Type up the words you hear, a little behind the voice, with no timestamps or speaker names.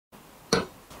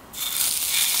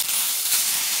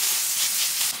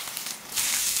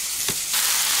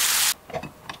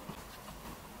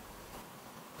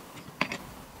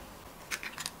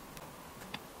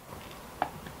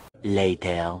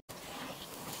later.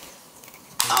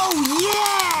 Oh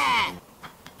yeah!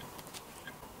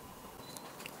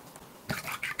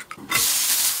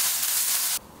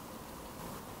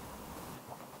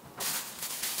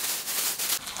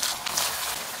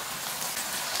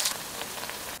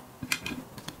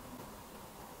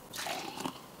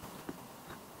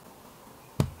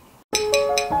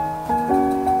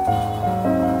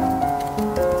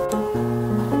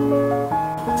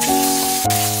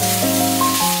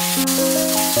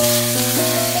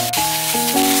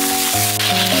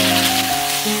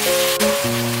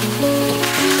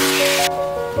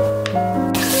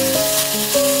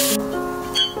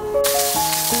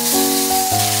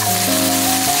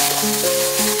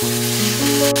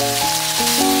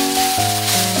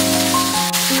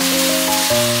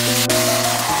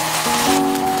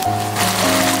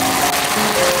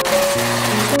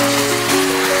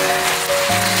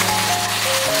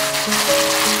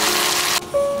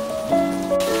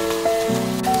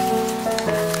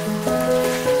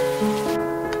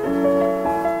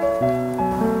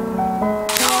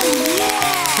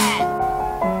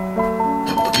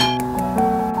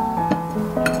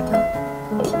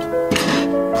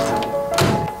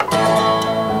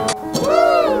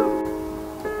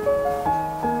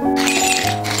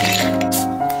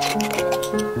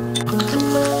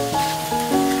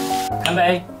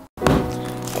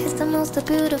 It's the most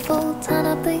beautiful time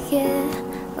of the year.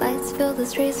 Lights fill the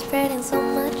streets, spreading so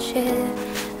much cheer.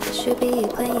 I should be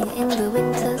playing in the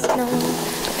winter snow,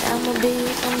 but I'ma be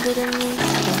under the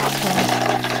mistletoe.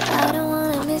 I don't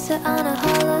wanna miss it on a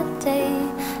holiday,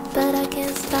 but I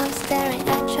can't stop staring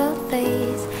at your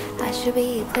face. I should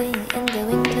be playing in the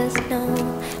winter snow,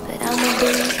 but I'ma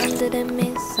be under the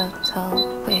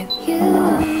mistletoe with you.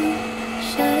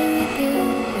 Shawty with you,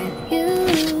 with you.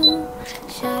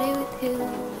 Shawty with you,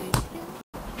 with you.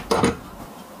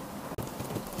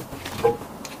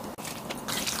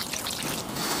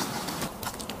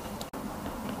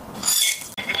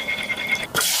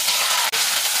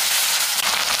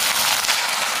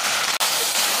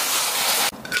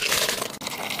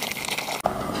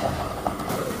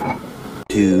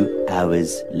 2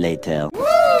 hours later.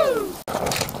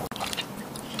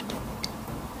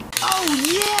 Oh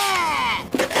yeah!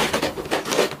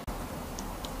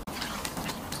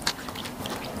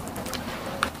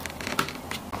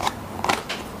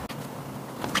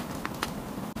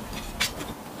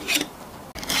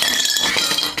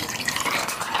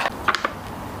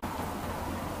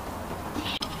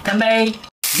干杯！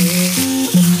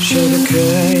 是个可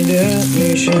爱的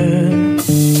女生，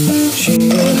性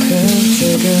格很这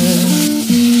个，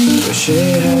有时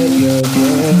还有点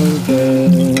笨。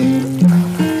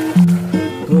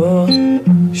我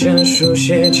想书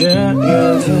写着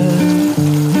缘分，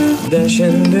但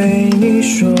先对你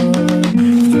说，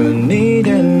做你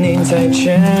的您再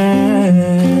见。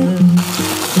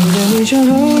不管你像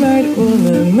后来的我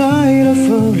们爱了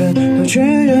否认，都确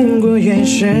认过眼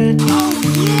神。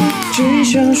 只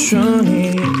想说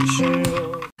你是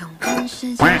我。用满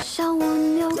世界小蜗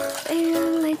牛，被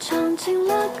人类唱进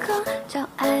了歌，叫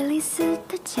爱丽丝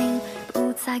的鲸，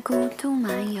不再孤独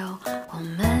漫游。我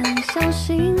们相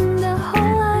信的，后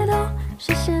来都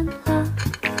实现了。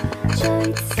这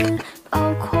一次。